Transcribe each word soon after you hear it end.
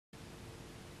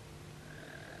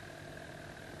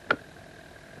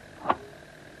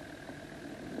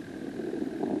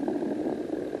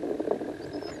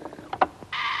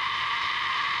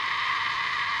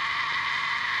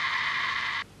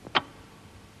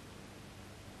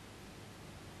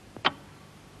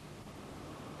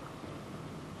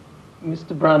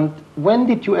Mr. Brandt, when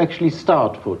did you actually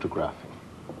start photographing?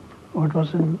 Oh, it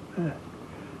was in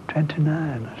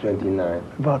 29. 29.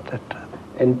 About that time.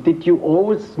 And did you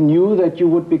always knew that you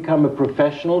would become a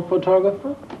professional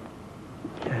photographer?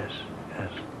 Yes,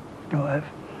 yes. No,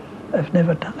 I've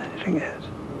never done anything else.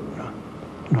 No,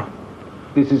 no.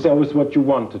 This is always what you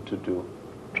wanted to do?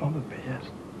 Probably, yes.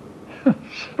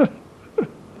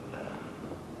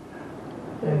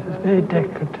 It's a very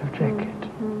decorative jacket.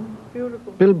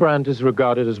 Beautiful. Bill Brandt is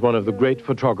regarded as one of the great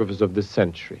photographers of this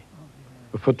century.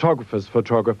 A photographer's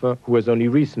photographer who has only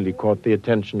recently caught the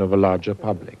attention of a larger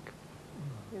public.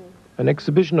 An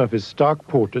exhibition of his stark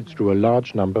portraits drew a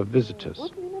large number of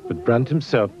visitors, but Brandt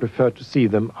himself preferred to see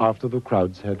them after the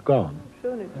crowds had gone.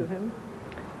 Shown it to him.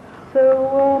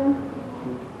 So,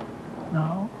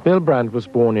 Now, Bill Brandt was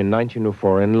born in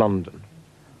 1904 in London.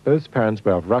 Both parents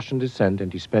were of Russian descent,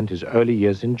 and he spent his early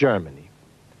years in Germany.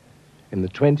 In the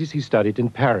 20s, he studied in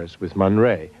Paris with Man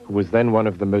Ray, who was then one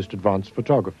of the most advanced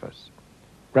photographers.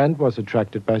 Brandt was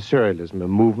attracted by surrealism, a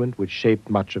movement which shaped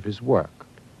much of his work.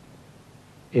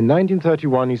 In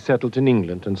 1931, he settled in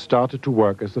England and started to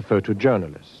work as a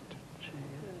photojournalist.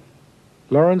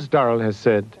 Lawrence Durrell has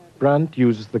said, Brandt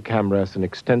uses the camera as an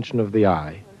extension of the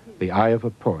eye of a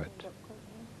poet.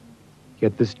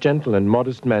 Yet this gentle and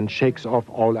modest man shakes off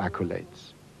all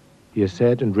accolades. He has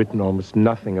said and written almost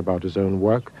nothing about his own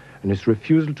work, and his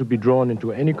refusal to be drawn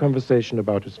into any conversation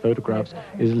about his photographs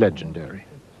is legendary.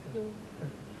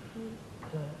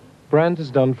 Brandt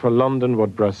has done for London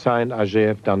what Brassai and Auger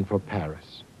have done for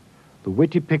Paris. The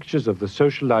witty pictures of the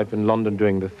social life in London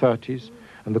during the 30s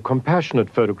and the compassionate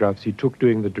photographs he took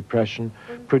during the Depression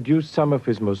produced some of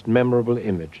his most memorable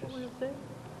images.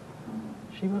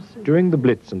 During the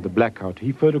Blitz and the blackout,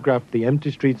 he photographed the empty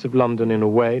streets of London in a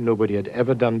way nobody had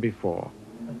ever done before.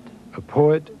 A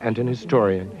poet and an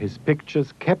historian, his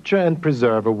pictures capture and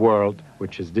preserve a world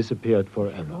which has disappeared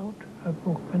forever. she wrote her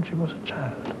book when she was a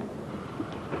child.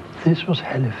 This was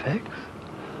Halifax.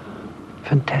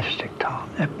 Fantastic town,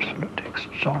 absolutely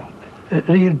extraordinary. A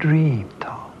real dream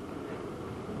town.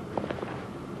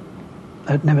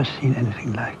 I'd never seen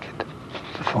anything like it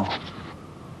before.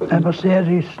 I was there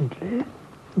recently,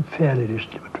 fairly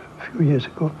recently, but a few years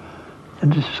ago,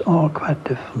 and this is all quite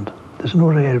different. There's no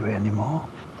railway anymore,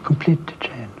 completely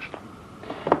changed.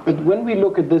 But when we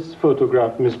look at this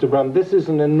photograph, Mr. Brandt, this is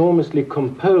an enormously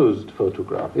composed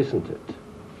photograph, isn't it?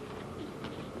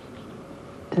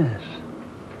 Yes.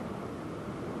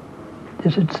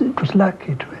 Yes, it was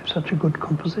lucky to have such a good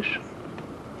composition.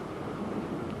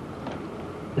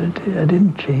 I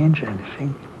didn't change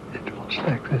anything. It was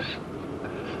like this.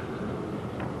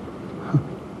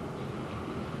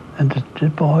 And the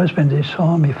boys, when they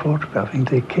saw me photographing,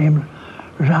 they came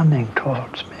running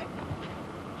towards me.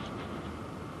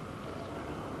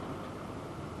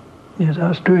 Yes, I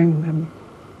was doing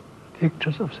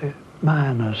pictures of the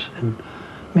miners,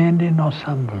 mainly in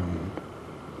Northumberland.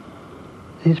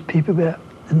 These people were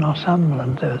in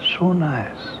Northumberland, they were so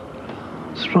nice.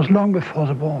 This was long before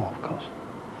the war, of course.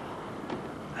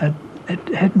 I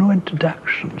had no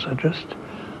introductions. I just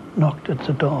knocked at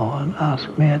the door and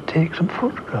asked me to take some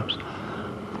photographs.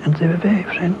 And they were very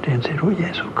friendly and said, oh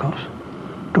yes, of course,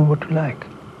 do what you like.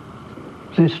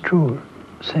 This too,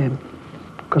 same,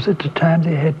 because at the time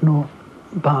they had no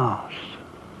bars.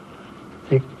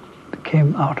 They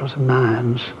came out of the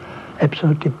mines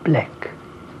absolutely black.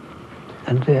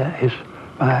 And there his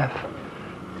wife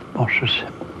washes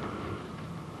him.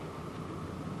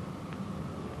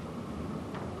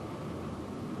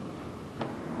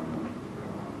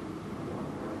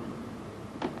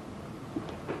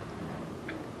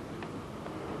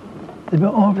 They were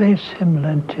all very similar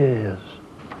interiors.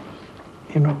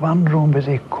 You know, one room where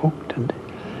they cooked and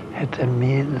had their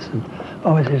meals, and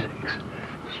always these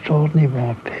extraordinary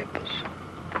wallpapers,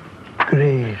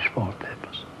 greyish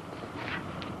wallpapers.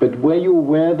 But were you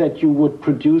aware that you would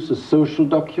produce a social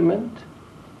document?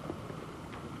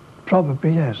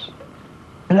 Probably, yes.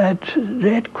 And I'd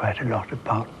read quite a lot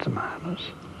about the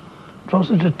miners. It was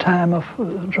at the time of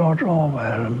George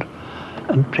Orwell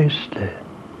and Priestley.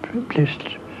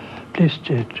 Priestley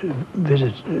had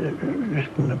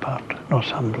written about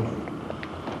Northumberland.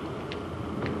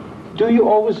 Do you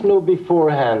always know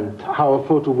beforehand how a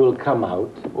photo will come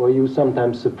out, or are you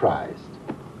sometimes surprised?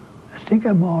 I think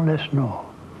I more or less know,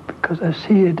 because I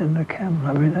see it in the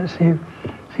camera. I mean, I see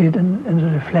it in the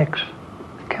reflex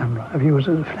camera. I've used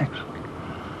a reflex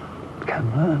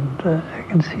camera, and I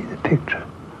can see the picture.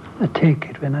 I take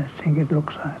it when I think it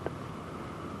looks right.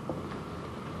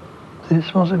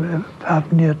 This was a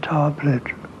pub near Tower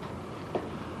Bridge.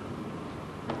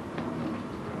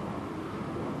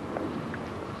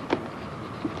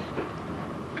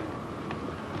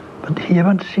 Here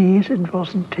one sees it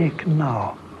wasn't taken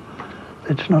now.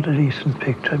 It's not a recent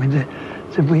picture. I mean, the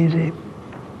way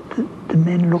the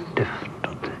men look different,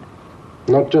 don't they?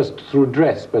 Not just through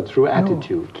dress, but through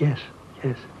attitude. No, yes,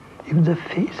 yes. Even the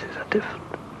faces are different.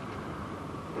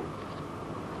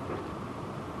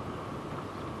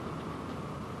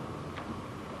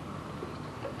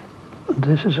 And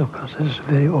this is, of course, this is a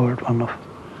very old one of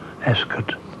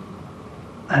Ascot.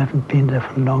 I haven't been there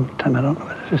for a long time. I don't know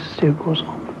whether this still goes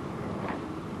on.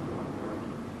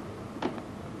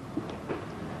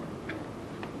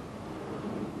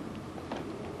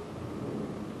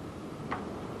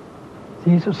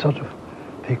 These are sort of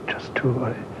pictures too,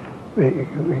 where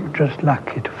you're just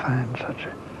lucky to find such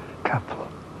a couple.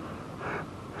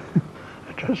 I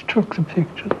just took the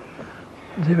pictures.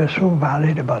 They were so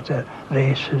worried about their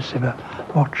races. They were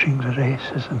watching the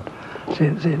races, and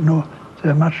they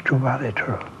were much too worried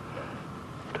to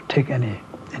take any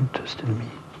interest in me.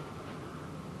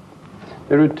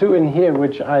 There are two in here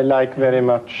which I like very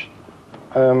much.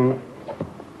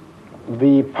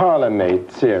 The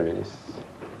Parliament series.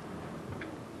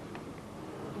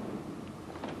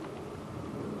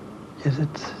 Yes,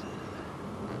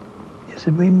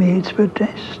 the way maids were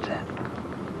dressed then.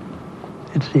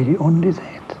 It's really only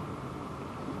that.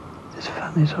 This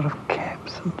funny sort of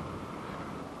caps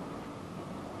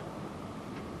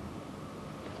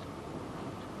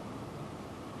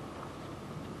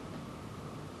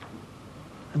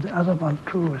and the other one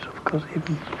too is, of course,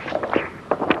 even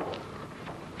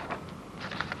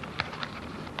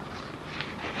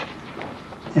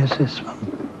yes, this one.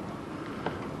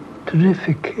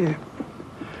 Terrific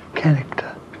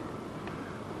character.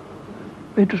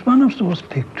 It was one of those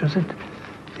pictures that,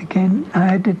 again,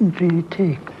 I didn't really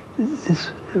take.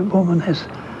 This woman has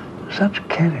such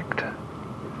character.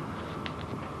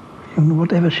 You know,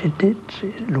 whatever she did,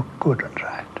 she looked good and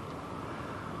right.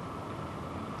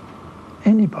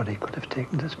 Anybody could have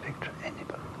taken this picture,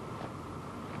 anybody.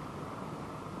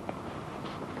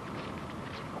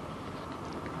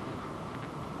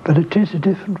 But it is a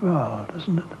different world,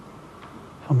 isn't it?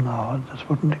 From now, this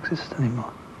wouldn't exist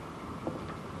anymore.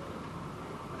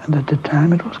 And at the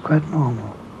time, it was quite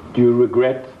normal. Do you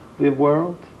regret the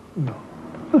world? No.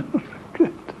 I don't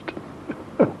regret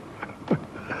it.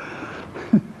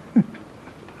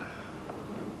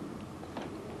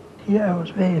 Here I was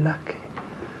very lucky,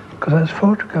 because I was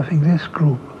photographing this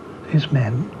group, these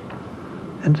men,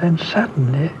 and then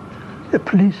suddenly a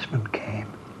policeman came,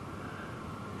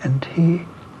 and he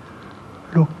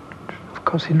looked, of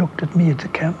course he looked at me at the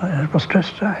camera, and it was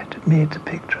just right, it made the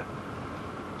picture.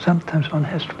 Sometimes one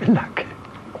has to be lucky.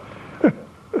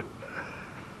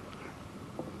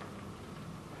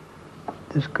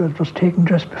 This girl was taken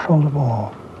just before the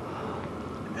war,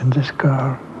 and this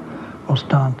girl was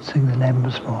dancing the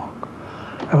Lambeth Walk.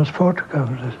 I was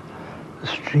photographing the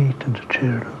street and the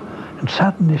children, and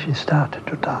suddenly she started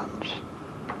to dance.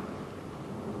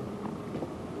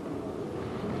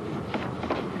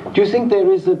 Do you think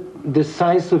there is a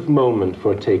decisive moment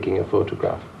for taking a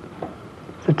photograph?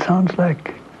 It sounds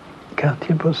like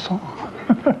Cartier-Bresson.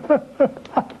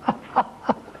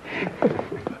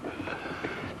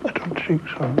 I don't think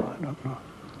so, I don't know.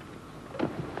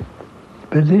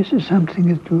 But this is something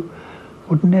that you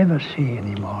would never see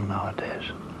anymore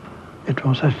nowadays. It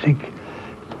was, I think,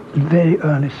 in very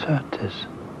early 30s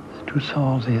that you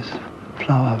saw these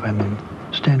flower women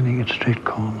standing at street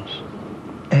corners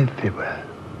everywhere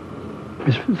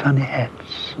with funny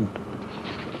hats. And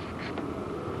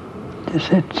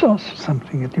it's also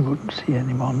something that you wouldn't see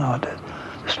anymore nowadays.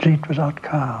 The street without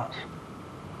cars,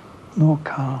 no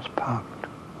cars parked.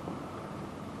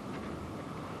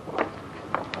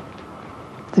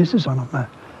 This is one of my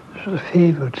sort of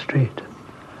favorite street,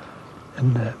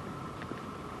 and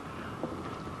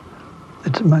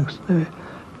it's amongst the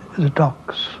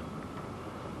docks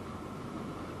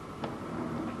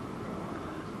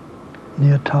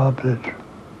near Tower Bridge.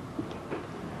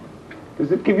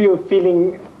 Does it give you a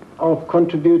feeling of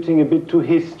contributing a bit to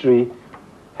history,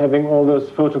 having all those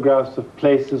photographs of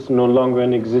places no longer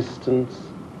in existence?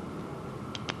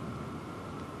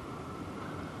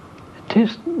 It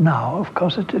is now, of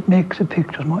course, it makes the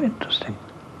pictures more interesting.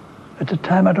 At the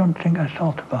time, I don't think I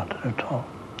thought about it at all.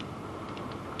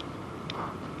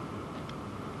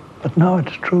 But now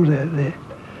it's true, they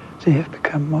have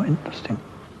become more interesting.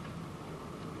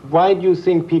 Why do you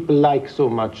think people like so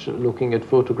much looking at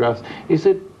photographs? Is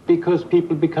it because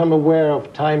people become aware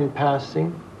of time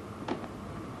passing?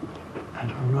 I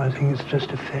don't know, I think it's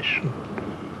just a fashion.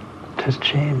 It has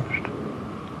changed.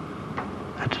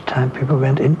 At the time, people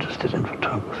weren't interested in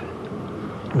photography.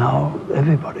 Now,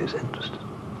 everybody is interested.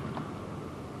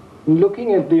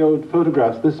 Looking at the old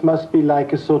photographs, this must be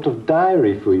like a sort of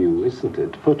diary for you, isn't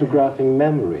it? Photographing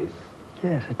memories.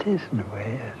 Yes, it is in a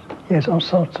way, yes. Yes, all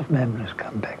sorts of memories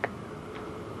come back.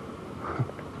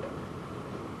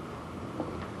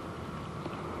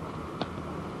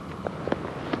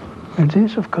 And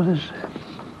this, of course, is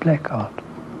black art.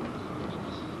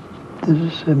 This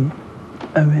is, I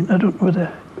mean, I don't know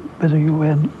whether you were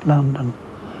in London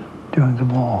during the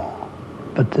war,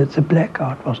 but the black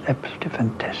art was absolutely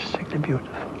fantastically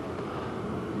beautiful.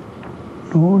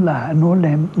 No light, no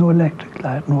lamp, no electric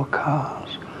light, no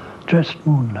cars, just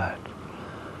moonlight.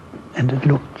 And it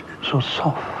looked so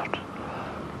soft.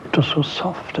 It was so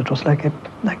soft. It was like a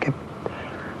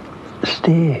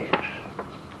stage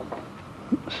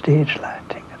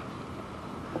lighting.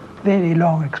 Very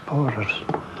long exposures,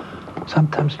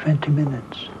 sometimes 20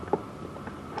 minutes.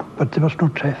 But there was no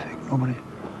traffic. Nobody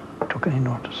took any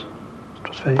notice. It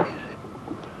was very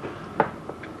easy.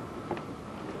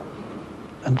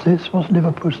 And this was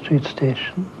Liverpool Street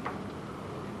Station.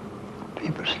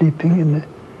 People sleeping in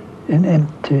an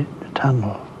empty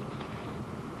tunnel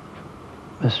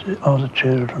with all the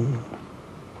children.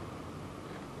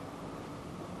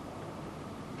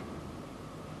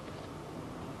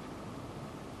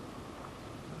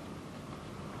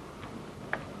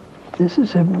 This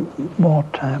is a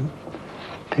wartime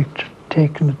picture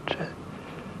taken at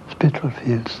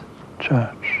Spitalfields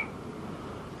Church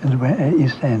in the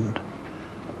East End.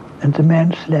 And the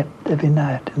man slept every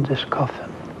night in this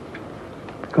coffin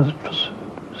because it was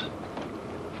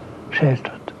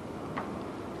sheltered.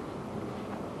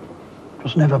 It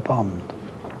was never bombed.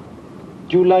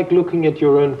 Do you like looking at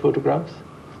your own photographs?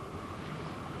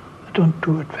 I don't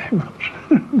do it very much.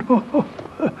 No,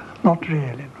 not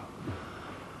really, no.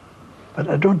 But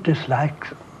I don't dislike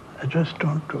them. I just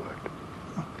don't do it.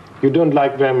 No. You don't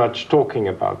like very much talking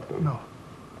about them? No.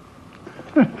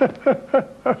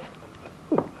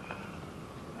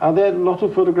 Are there a lot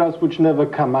of photographs which never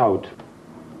come out,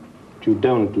 which you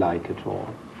don't like at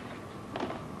all?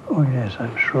 Oh yes,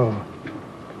 I'm sure.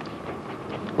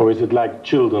 Or is it like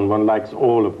children, one likes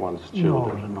all of one's children?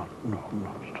 No, they're not, no,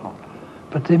 not at all.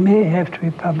 But they may have to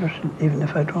be published even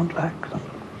if I don't like them.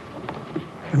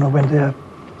 You know, when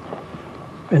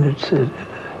it's the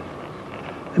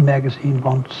magazine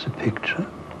wants a picture.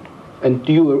 And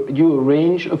do you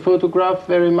arrange a photograph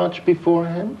very much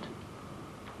beforehand?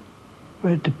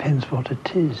 Well, it depends what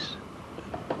it is.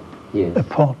 Yes. A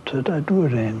portrait, I do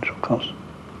arrange, of course.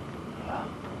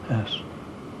 Yes.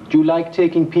 Do you like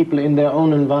taking people in their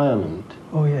own environment?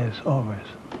 Oh yes, always.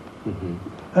 Mm-hmm.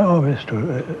 I always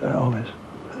do. I always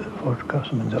photograph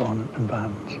them in their own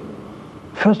environments.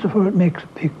 First of all, it makes the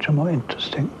picture more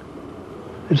interesting.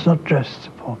 It's not just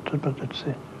the portrait, but it's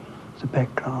the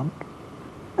background.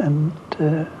 And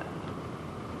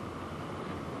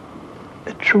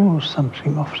it shows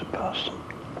something of the person.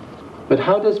 But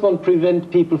how does one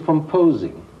prevent people from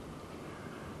posing?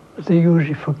 They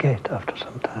usually forget after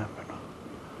some time, you know.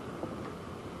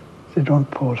 They don't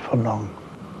pose for long,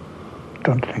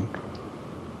 don't think.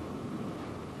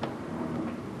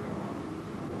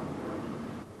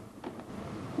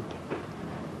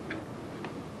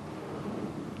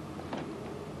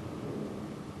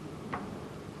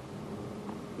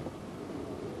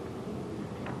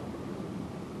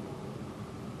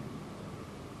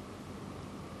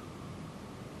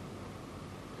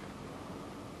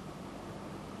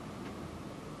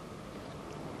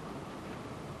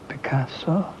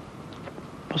 Picasso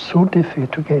was so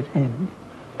difficult to get in,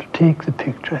 to take the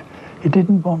picture. He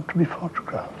didn't want to be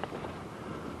photographed.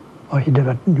 Or he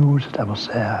never knew that I was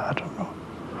there, I don't know.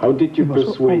 How did you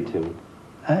persuade him?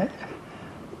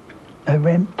 I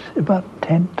went about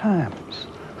 10 times.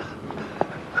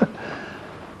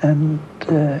 And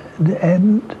in the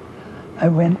end, I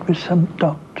went with some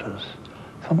doctors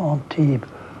from Antibes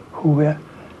who were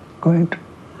going to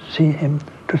see him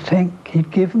to thank,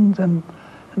 he'd given them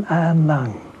an iron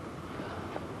lung.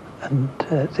 And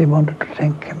they wanted to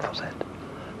thank him for that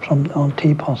from the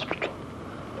Antibes hospital.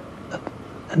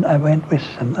 And I went with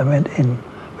them, I went in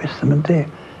with them, and they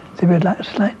were like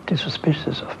slightly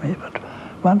suspicious of me, but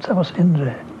once I was in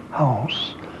the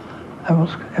house,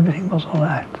 everything was all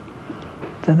right.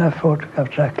 Then I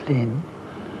photographed Jacqueline,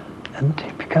 and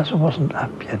Picasso wasn't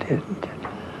up yet, he didn't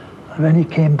yet. And when he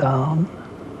came down,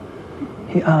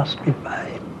 he asked me,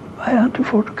 why aren't you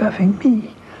photographing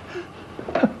me?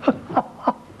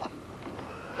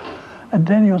 And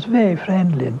then he was very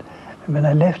friendly, and when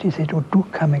I left, he said, oh, do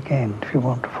come again if you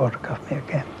want to photograph me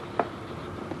again.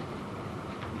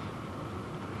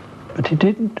 But he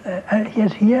didn't,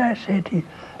 yes, here I said,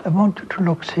 I wanted to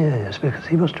look serious, because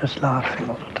he was just laughing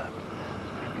all the time.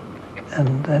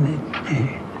 And then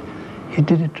he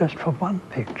did it just for one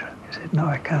picture. He said, no,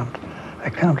 I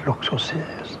can't look so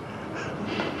serious.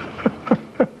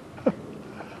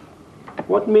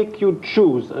 What makes you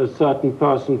choose a certain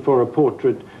person for a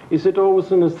portrait? Is it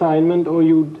always an assignment, or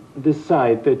you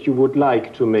decide that you would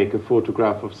like to make a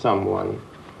photograph of someone?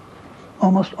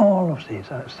 Almost all of these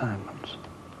are assignments.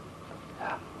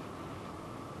 Yeah.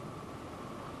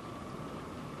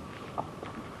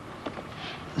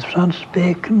 As Francis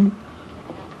Bacon,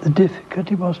 the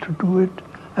difficulty was to do it.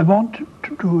 I wanted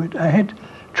to do it. I had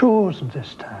chosen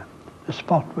this time the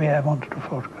spot where I wanted to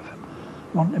photograph him.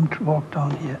 I wanted him to walk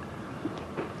down here.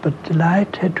 But the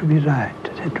light had to be right.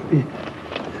 It had to be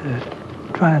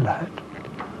twilight.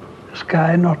 The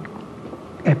sky not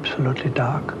absolutely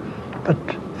dark, but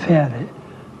fairly,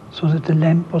 so that the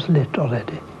lamp was lit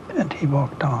already, and he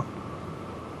walked down.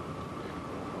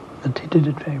 And he did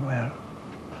it very well.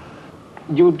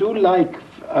 You do like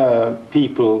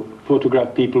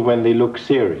photograph people when they look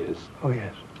serious? Oh,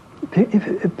 yes.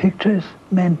 If a picture is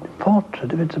meant,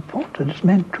 portrait, if it's a portrait, it's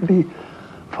meant to be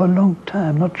for a long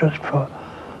time, not just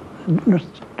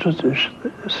a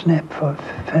snap for a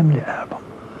family album,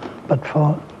 but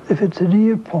if it's a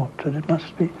real portrait, it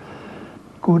must be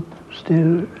good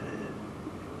still.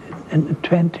 In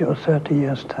 20 or 30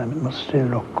 years' time, it must still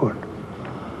look good.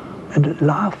 And a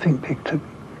laughing picture,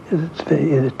 it's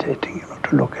very irritating,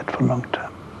 to look at for a long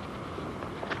time.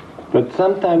 But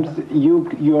sometimes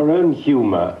your own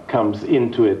humor comes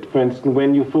into it. For instance,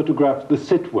 when you photographed the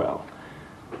Sitwell,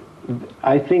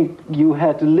 I think you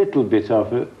had a little bit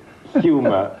of a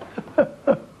humor.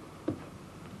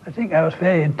 I think I was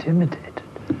very intimidated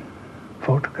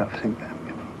photographing them,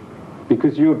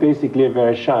 Because you're basically a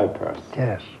very shy person.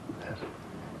 Yes, yes.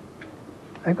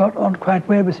 I got on quite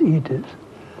well with Edith,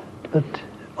 but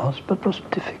was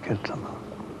difficult somehow.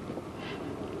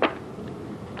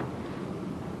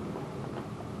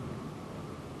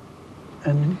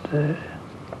 And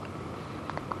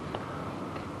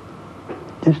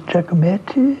this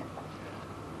Giacometti,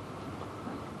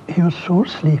 he was so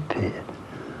sleepy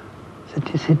that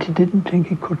he said he didn't think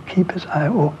he could keep his eye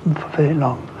open for very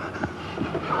long.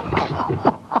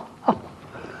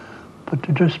 But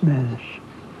he just managed.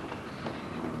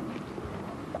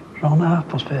 Jean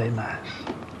Arc was very nice,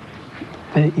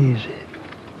 very easy.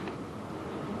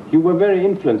 You were very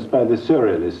influenced by the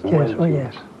Surrealists. Yes, oh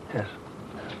yes, yes.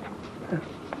 Yes,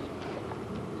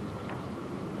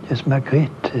 yes,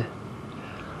 Magritte.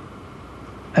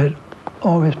 I'd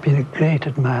always been a great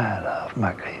admirer of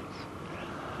Magritte.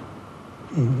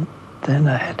 And then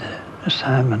I had an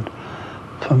assignment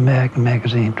for American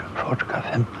Magazine to photograph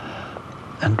him,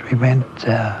 and we went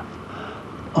there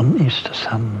on Easter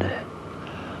Sunday.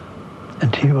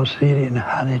 And he was really in a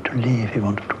hurry to leave. He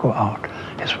wanted to go out.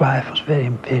 His wife was very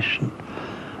impatient.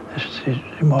 She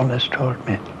more or less told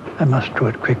me, I must do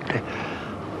it quickly.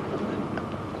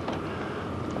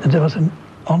 And there was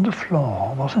on the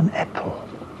floor was an apple.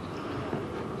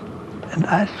 And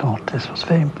I thought this was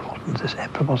very important. This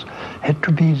apple had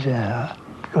to be there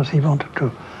because he wanted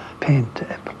to paint the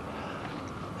apple.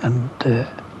 And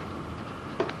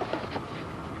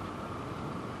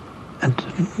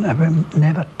I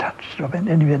never touched it or went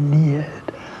anywhere near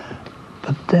it.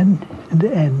 But then, in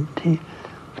the end, he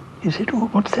said, oh,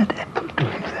 what's that apple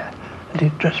doing there? And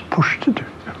he just pushed it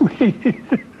away.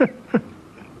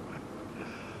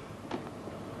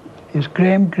 He's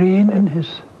Graham Greene in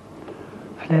his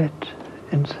flat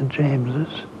in St.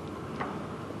 James's.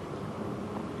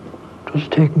 It was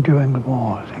taken during the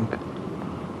war, I think.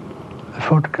 I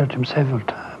photographed him several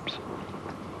times.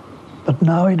 But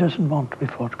now he doesn't want to be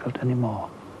photographed anymore.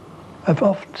 I've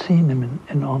often seen him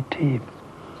in Antibes,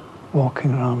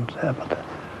 walking around there, but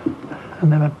I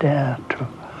never dare to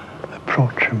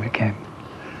approach him again.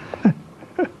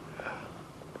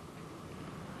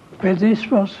 Well, this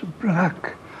was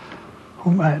Braque,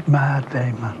 whom I admired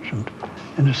very much, and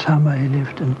in the summer he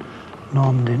lived in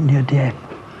Normandy, near Dieppe,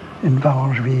 in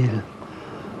Varangeville,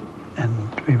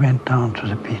 and we went down to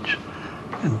the beach,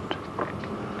 and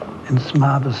in this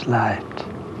marvelous light,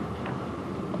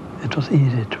 it was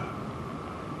easy to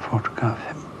photograph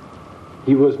him.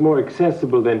 He was more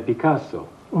accessible than Picasso.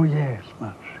 Oh yes,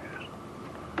 much,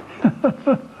 yes.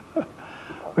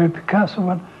 Well,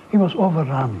 Picasso, he was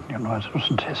overrun, it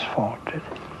wasn't his fault. I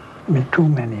mean, too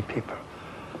many people.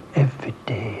 Every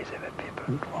day there were people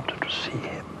who wanted to see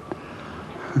him.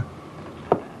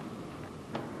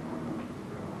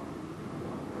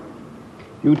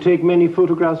 You take many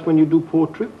photographs when you do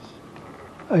portraits?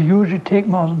 I usually take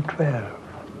more than 12.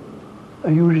 I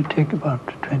usually take about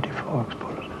 24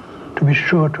 exposures to be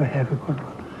sure to have a good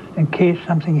one, in case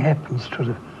something happens to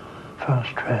the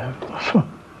first 12 or so.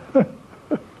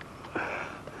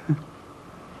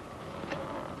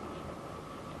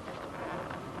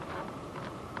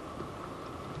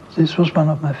 This was one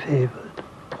of my favorite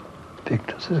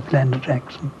pictures, is Glenda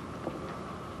Jackson.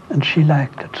 And she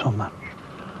liked it so much.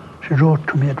 She wrote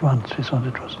to me at once. She thought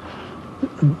it was,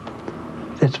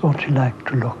 that's what she liked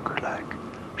to look like.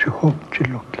 She hoped she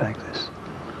looked like this.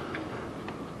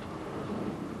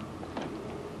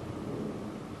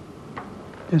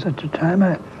 Yes, at the time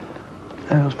I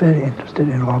was very interested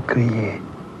in Roquelier.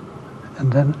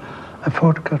 And then I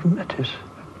photographed him at his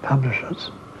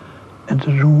publisher's. And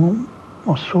the room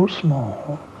was so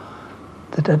small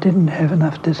that I didn't have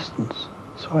enough distance.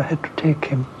 So I had to take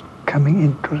him coming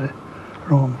into the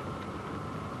room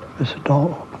with the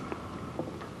door open.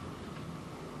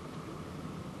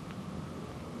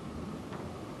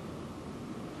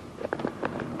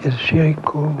 Yes,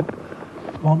 Chérico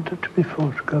wanted to be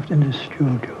photographed in his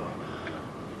studio.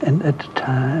 And at the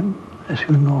time, as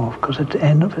you know, because at the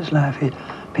end of his life he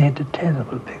painted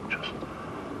terrible pictures.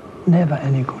 Never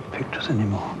any good pictures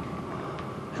anymore.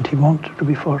 And he wanted to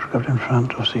be photographed in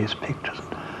front of these pictures.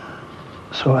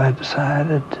 So I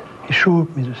decided, he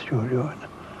showed me the studio, and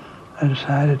I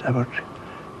decided I would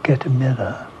get a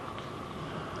mirror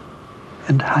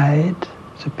and hide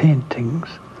the paintings,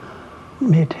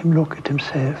 made him look at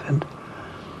himself, and,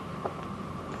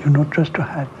 you know, just to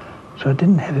hide. So I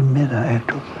didn't have a mirror. I had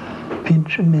to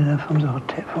pinch a mirror from the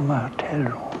hotel, from my hotel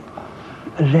room.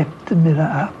 I wrapped the mirror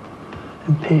up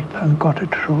in paper and got it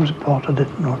through. The porter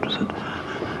didn't notice it.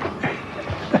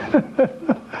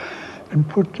 And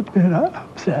put the mirror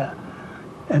up there.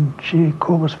 And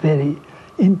Chérico was very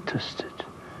interested,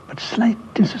 but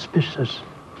slightly suspicious.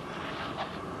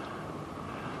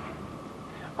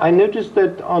 I noticed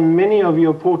that on many of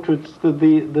your portraits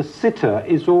the sitter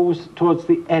is always towards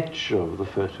the edge of the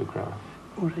photograph.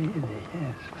 Oh, really?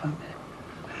 Yes, funny.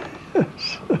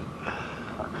 Yes.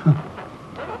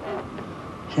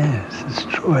 Yes, it's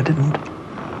true, I didn't.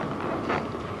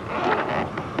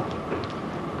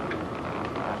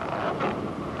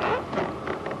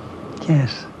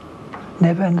 Yes,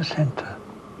 never in the center.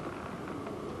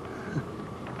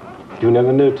 You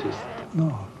never noticed?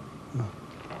 No, no.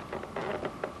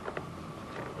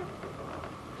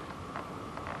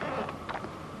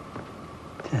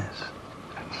 Yes.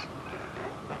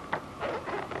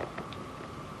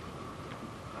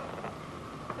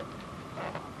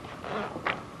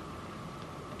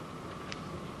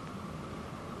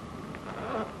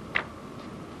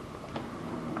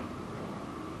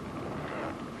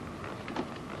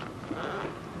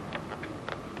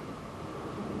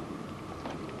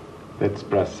 That's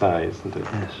Brassai, isn't it?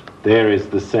 Yes. There is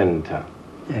the center.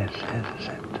 Yes, there's the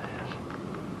center,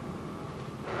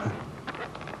 yes.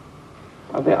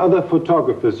 Are there other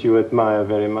photographers you admire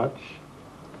very much?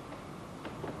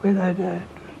 Well, I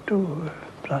do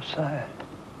Brassai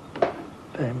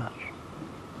very much.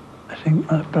 I think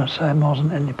Brassai more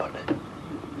than anybody.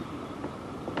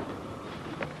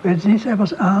 Well, this I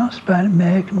was asked by an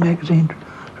American magazine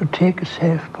to take a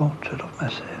self-portrait of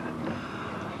myself.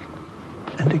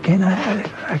 And again,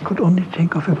 I could only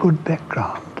think of a good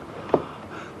background.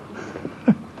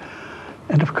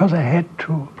 And of course I had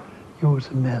to use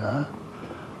a mirror.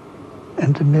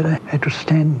 And the mirror had to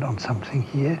stand on something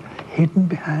here, hidden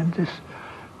behind this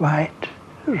white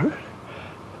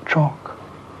chalk.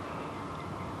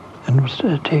 And was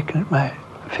taken at my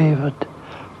favorite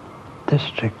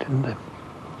district in the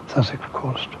Sussex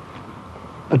coast.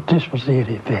 But this was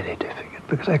really very difficult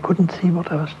because I couldn't see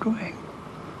what I was doing.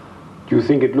 Do you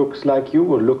think it looks like you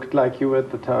or looked like you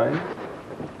at the time?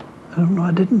 I don't know,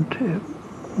 I didn't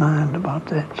mind about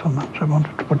that so much. I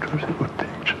wanted to produce a good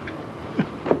picture.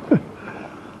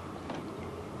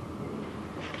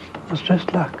 It was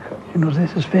just luck. You know,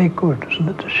 this is very good, isn't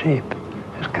it? The shape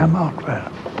has come out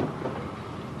well.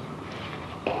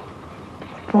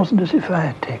 It wasn't as if I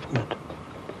had taken it.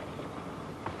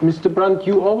 Mr. Brandt,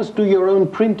 you always do your own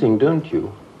printing, don't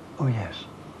you? Oh, yes.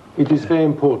 It is very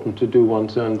important to do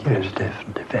one's own printing. Yes,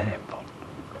 definitely, very important.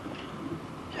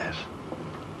 Yes.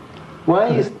 Why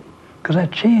is... Because I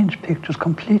change pictures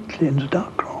completely in the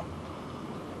darkroom.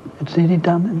 It's really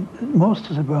done, most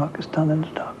of the work is done in the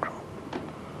darkroom.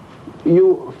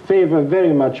 You favor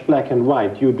very much black and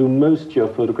white. You do most of your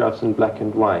photographs in black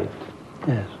and white.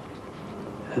 Yes.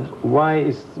 Yes.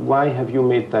 Why have you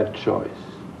made that choice?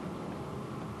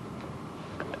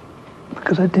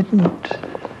 Because I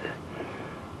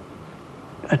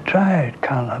tried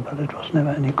color, but it was never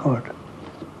any good.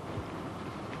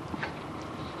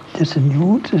 Yes, the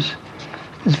nudes is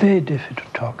very difficult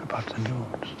to talk about the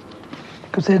nudes.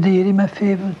 Because they're really my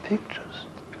favorite pictures.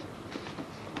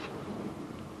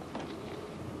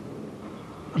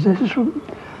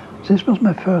 This was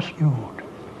my first nude.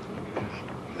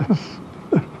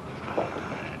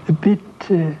 A bit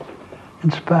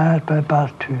inspired by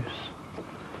Barthes,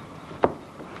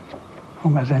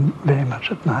 whom I then very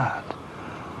much admired.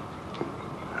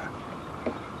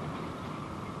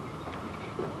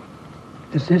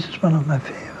 This is one of my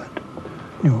favorite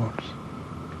nudes.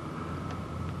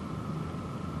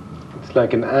 It's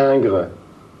like an Ingres.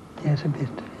 Yes, a bit,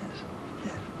 yes.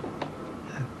 Yes.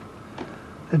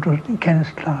 That was,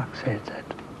 Kenneth Clark said that.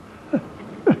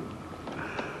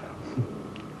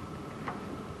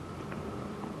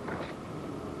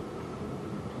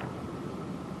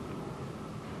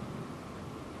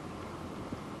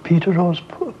 Peter Rose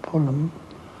Pullum,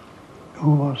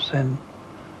 who was then,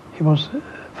 he was a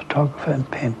photographer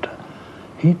and painter.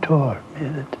 He told me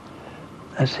that,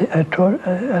 I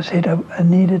said I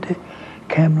needed a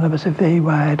camera with a very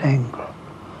wide angle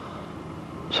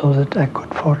so that I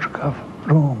could photograph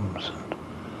rooms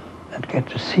and get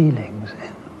the ceilings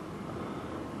in.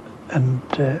 And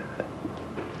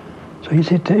so he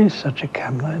said there is such a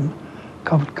camera in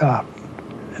Covent Garden.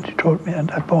 And he told me,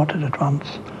 and I bought it at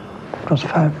once. It was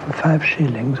for 5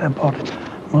 shillings. I bought it.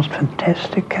 Most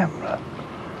fantastic camera.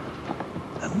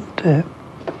 And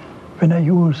when I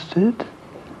used it,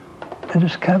 I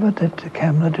discovered that the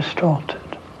camera distorted.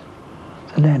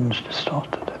 The lens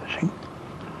distorted everything.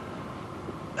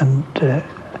 And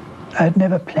I had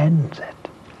never planned that.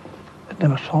 I'd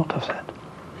never thought of that.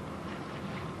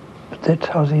 But that's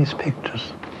how these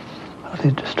pictures, how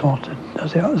they distorted.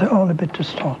 They're all a bit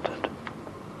distorted.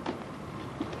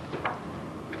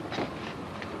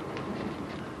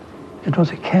 It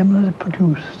was a camera that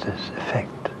produced this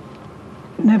effect.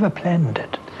 I never planned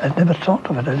it. I'd never thought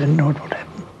of it. I didn't know it would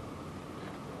happen.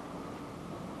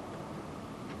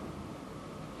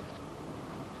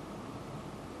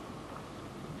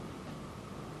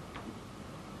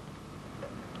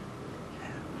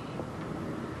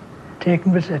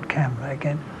 Taken with that camera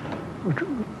again,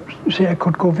 you see, I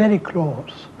could go very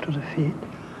close to the feet,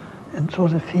 and so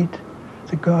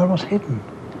the girl was hidden.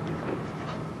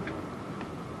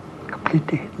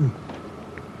 Completely hidden.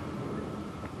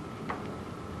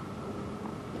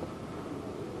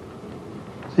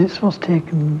 This was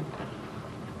taken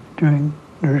during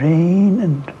the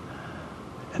rain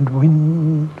and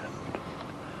wind.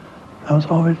 I was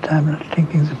all the time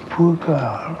thinking, the poor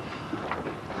girl.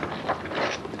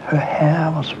 Her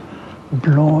hair was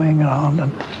blowing around,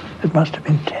 and it must have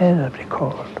been terribly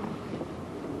cold.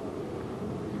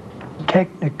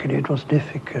 Technically, it was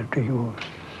difficult to use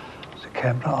the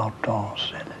camera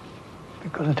outdoors in it,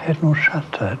 because it had no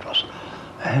shutter.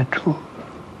 I had to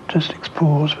just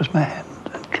expose with my hand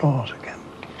and close again.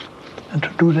 And to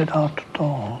do that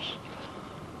outdoors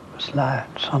with light,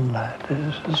 sunlight,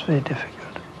 is very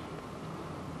difficult.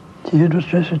 Here it was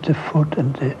just at the foot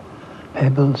and the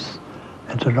pebbles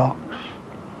and the rocks.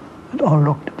 It all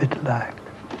looked a bit alike.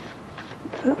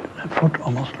 The foot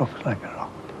almost looks like a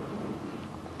rock.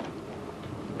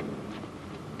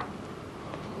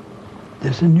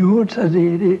 The nudes are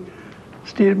really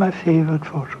still my favorite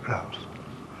photographs.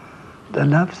 I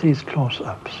love these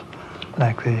close-ups,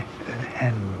 like the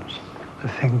hands, the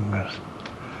fingers.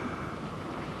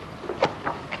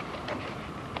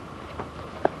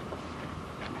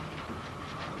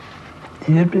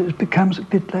 It becomes a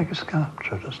bit like a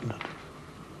sculpture, doesn't it?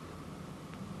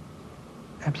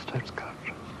 Abstract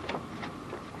sculpture.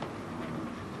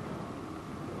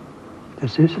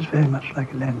 This is very much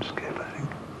like a landscape, I think.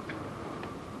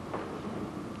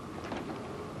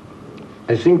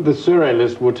 I think the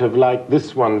Surrealists would have liked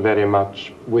this one very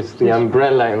much, with the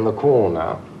umbrella in the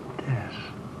corner. Yes,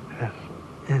 yes.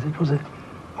 Yes, it was an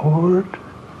old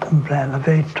umbrella,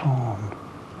 very torn.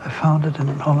 I found it in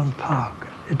Holland Park.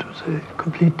 It was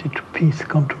completely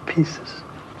gone to pieces,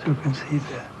 so you can see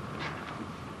there.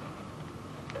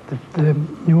 The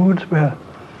nudes were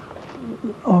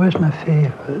always my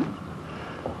favorite,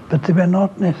 but they were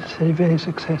not necessarily very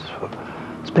successful,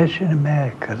 especially in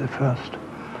America. The first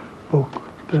book,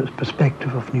 The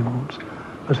Perspective of Nudes,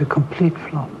 was a complete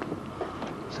flop.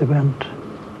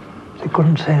 They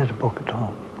couldn't sell the book at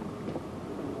all.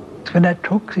 When I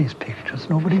took these pictures,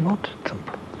 nobody wanted them.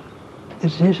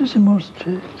 This is the most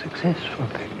successful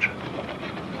picture.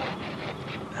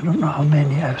 I don't know how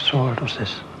many I've sold of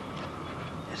this.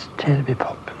 It's terribly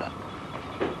popular.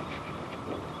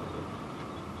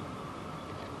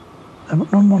 I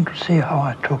don't want to say how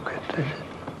I took it.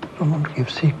 I don't want to give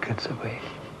secrets away.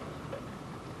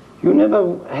 You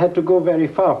never had to go very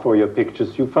far for your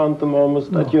pictures. You found them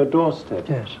almost at your doorstep.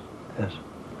 Yes, yes,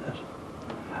 yes.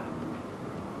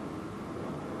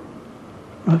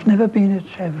 I've never been a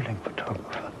traveling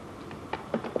photographer.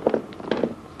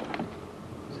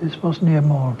 This was near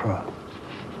Marlborough,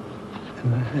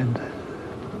 in the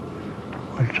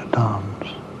Wiltshire Downs.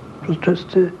 It was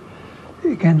just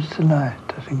against the light,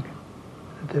 I think.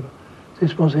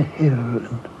 This was a hill,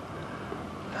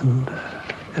 and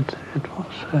it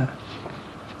was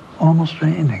almost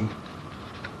raining.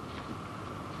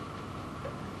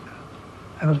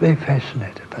 I was very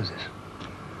fascinated by this.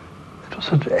 It was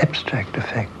such an abstract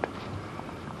effect.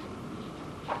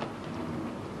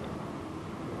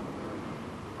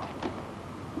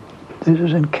 This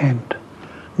is in Kent,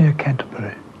 near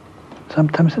Canterbury.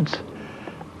 Sometimes it's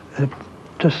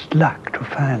just luck to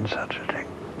find such a thing.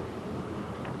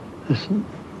 This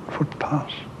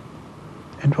footpath.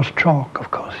 It was chalk,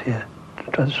 of course, here.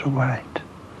 It was so white.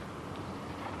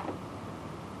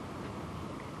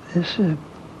 This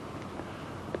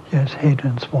here's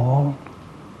Hadrian's Wall.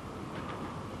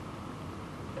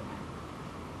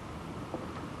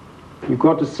 You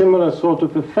got a similar sort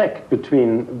of effect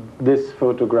between this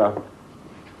photograph.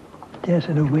 Yes,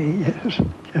 in a way, yes,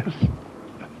 yes.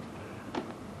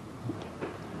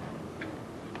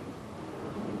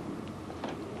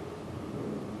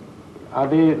 Are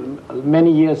they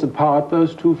many years apart,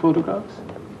 those two photographs?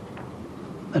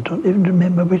 I don't even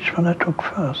remember which one I took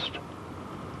first.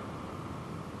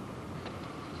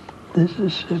 This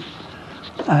is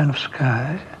Isle of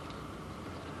Skye.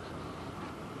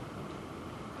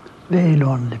 Very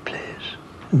lonely place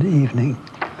in the evening.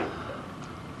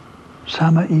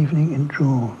 Summer evening in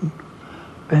June,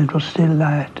 when it was still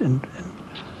light and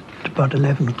at about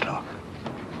 11 o'clock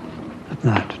at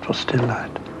night, it was still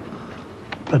light.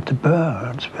 But the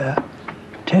birds were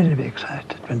terribly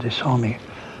excited when they saw me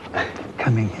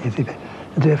coming here.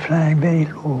 They were flying very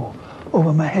low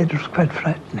over my head. It was quite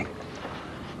frightening.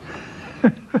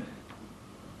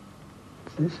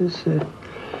 This is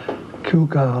Kew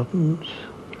Gardens,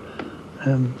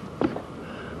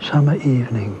 summer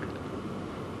evening.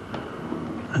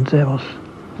 And there was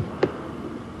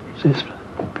this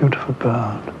beautiful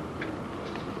bird.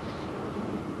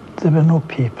 There were no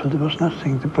people, there was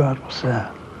nothing, the bird was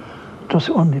there. It was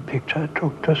the only picture I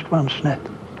took, just one snap.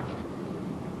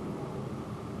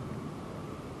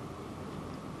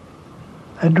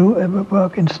 I do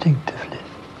work instinctively.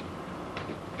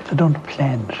 I don't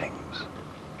plan things.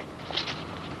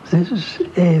 This is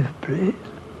Avebury,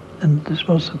 and this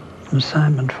was an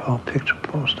assignment for a picture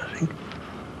post, I think.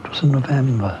 It was in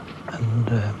November,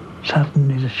 and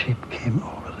suddenly the ship came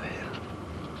over the hill.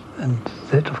 And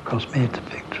that, of course, made the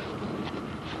picture.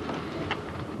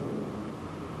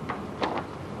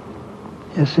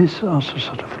 Yes, this is also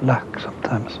sort of luck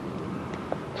sometimes.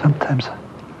 Sometimes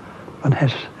one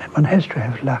has to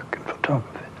have luck in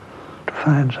photography to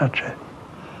find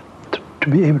to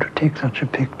be able to take such a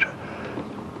picture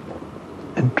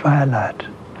in twilight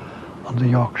on the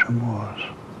Yorkshire moors.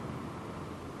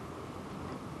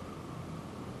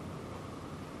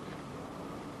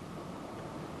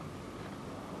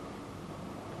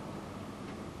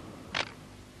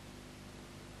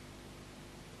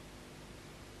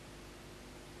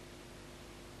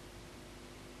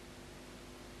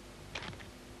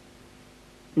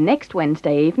 Next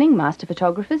Wednesday evening, Master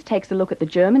Photographers takes a look at the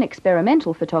German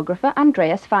experimental photographer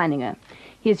Andreas Feininger.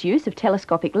 His use of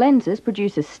telescopic lenses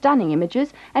produces stunning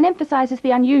images and emphasises the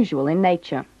unusual in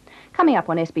nature. Coming up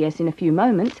on SBS in a few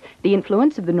moments, the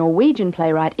influence of the Norwegian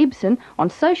playwright Ibsen on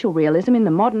social realism in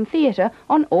the modern theatre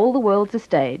on All the World's a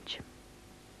Stage.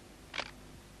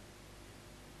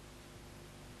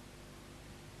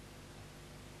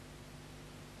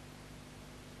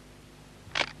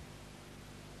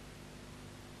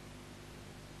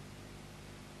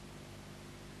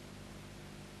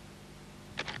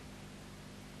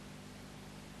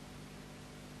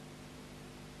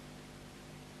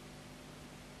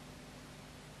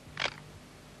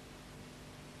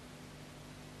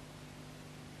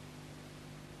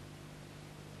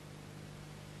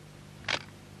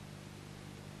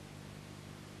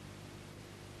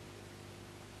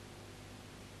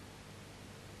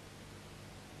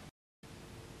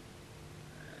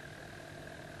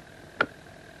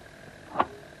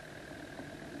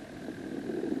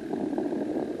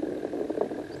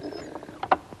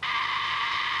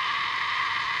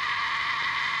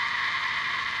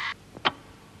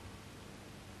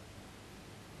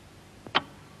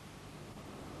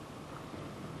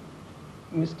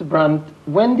 Mr. Brandt,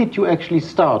 when did you actually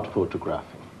start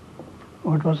photographing?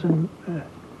 Oh, it was in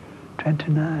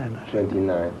 29.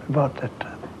 29. About that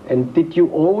time. And did you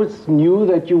always knew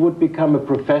that you would become a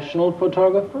professional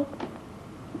photographer?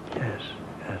 Yes,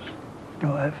 yes.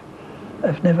 No,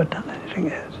 I've never done anything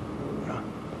else. No,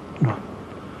 no.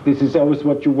 This is always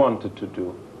what you wanted to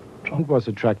do? It Brandt was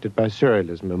attracted by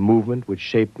surrealism, a movement which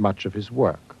shaped much of his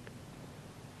work.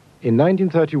 In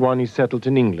 1931, he settled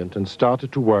in England and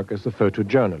started to work as a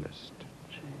photojournalist.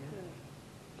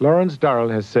 Lawrence Durrell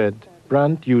has said,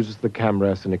 Brandt uses the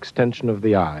camera as an extension of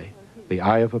the eye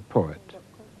of a poet.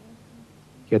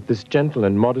 Yet this gentle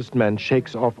and modest man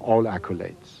shakes off all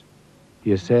accolades.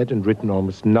 He has said and written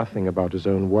almost nothing about his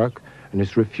own work, and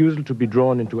his refusal to be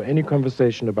drawn into any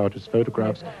conversation about his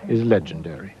photographs is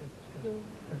legendary.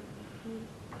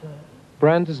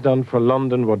 Brandt has done for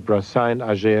London what Brassai and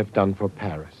Auger have done for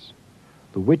Paris.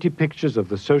 The witty pictures of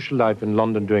the social life in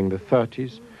London during the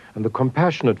 30s and the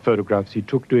compassionate photographs he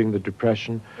took during the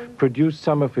Depression produced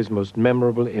some of his most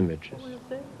memorable images.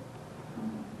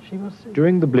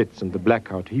 During the Blitz and the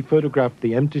blackout, he photographed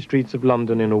the empty streets of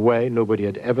London in a way nobody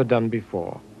had ever done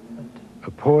before.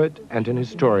 A poet and an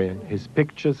historian, his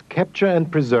pictures capture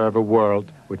and preserve a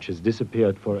world which has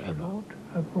disappeared forever. She wrote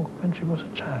a book when she was a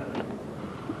child.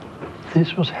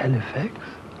 This was Halifax.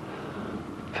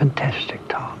 Fantastic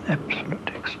town,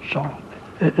 absolutely extraordinary.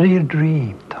 A real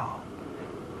dream town.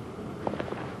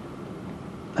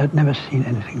 I'd never seen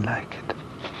anything like it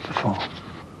before.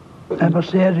 I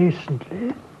was there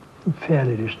recently,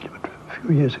 fairly recently, but a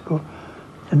few years ago,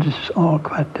 and this is all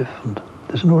quite different.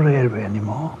 There's no railway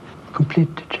anymore,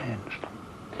 completely changed.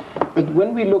 But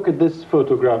when we look at this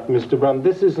photograph, Mr. Brandt,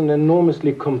 this is an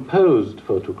enormously composed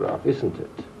photograph, isn't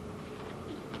it?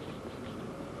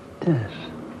 Yes.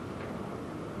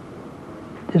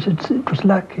 Yes, it was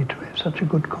lucky to have such a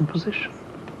good composition.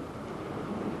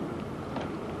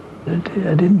 I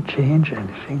didn't change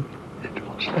anything. It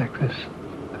was like this.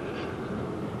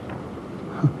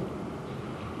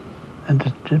 And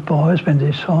the boys, when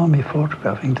they saw me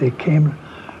photographing, they came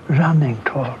running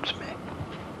towards me.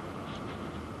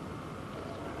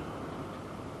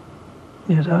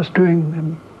 Yes, I was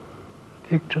doing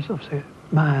pictures of the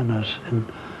miners,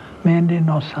 and mainly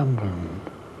Northumberland.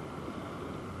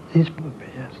 These would be,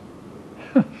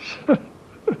 yes.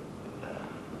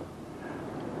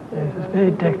 It's a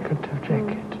very decorative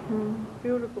jacket.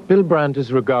 Beautiful. Bill Brandt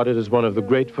is regarded as one of the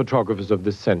great photographers of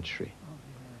this century.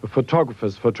 A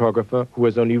photographer's photographer who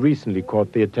has only recently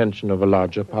caught the attention of a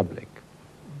larger public.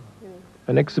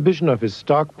 An exhibition of his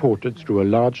stark portraits drew a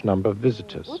large number of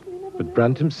visitors, but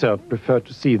Brandt himself preferred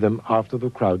to see them after the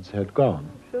crowds had gone.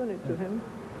 Shown it to him.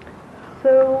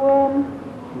 So,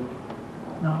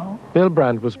 Now, Bill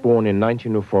Brandt was born in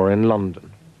 1904 in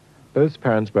London. Both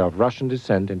parents were of Russian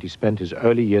descent, and he spent his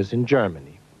early years in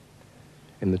Germany.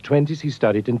 In the 20s, he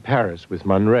studied in Paris with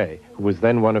Man Ray, who was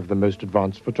then one of the most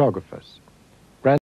advanced photographers.